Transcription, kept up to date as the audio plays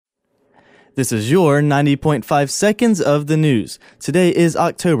This is your 90.5 seconds of the news. Today is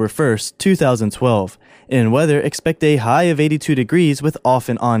October 1st, 2012. In weather, expect a high of 82 degrees with off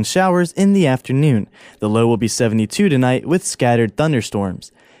and on showers in the afternoon. The low will be 72 tonight with scattered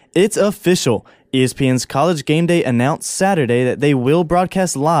thunderstorms. It's official. ESPN's College Game Day announced Saturday that they will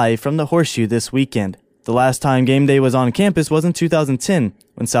broadcast live from the Horseshoe this weekend. The last time Game Day was on campus was in 2010,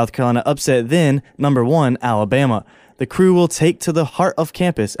 when South Carolina upset then number 1 Alabama. The crew will take to the heart of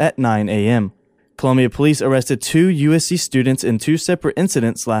campus at 9 a.m. Columbia police arrested 2 USC students in 2 separate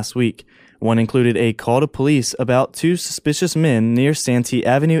incidents last week. One included a call to police about 2 suspicious men near Santee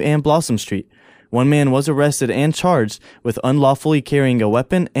Avenue and Blossom Street. One man was arrested and charged with unlawfully carrying a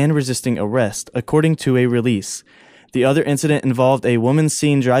weapon and resisting arrest, according to a release. The other incident involved a woman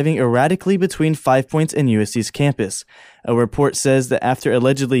seen driving erratically between 5 Points and USC's campus. A report says that after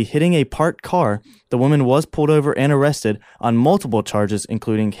allegedly hitting a parked car, the woman was pulled over and arrested on multiple charges,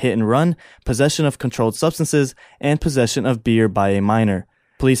 including hit and run, possession of controlled substances, and possession of beer by a minor.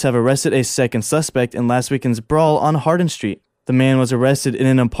 Police have arrested a second suspect in last weekend's brawl on Hardin Street. The man was arrested in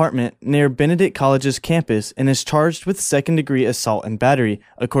an apartment near Benedict College's campus and is charged with second-degree assault and battery,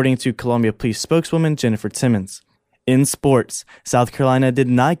 according to Columbia Police spokeswoman Jennifer Timmons. In sports, South Carolina did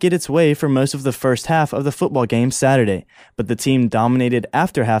not get its way for most of the first half of the football game Saturday, but the team dominated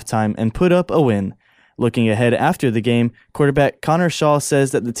after halftime and put up a win. Looking ahead after the game, quarterback Connor Shaw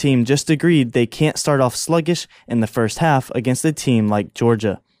says that the team just agreed they can't start off sluggish in the first half against a team like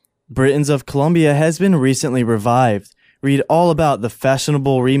Georgia. Britons of Columbia has been recently revived. Read all about the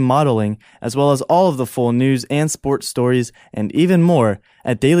fashionable remodeling, as well as all of the full news and sports stories, and even more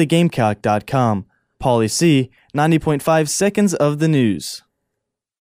at dailygamecock.com. Paulie C., 90.5 seconds of the news.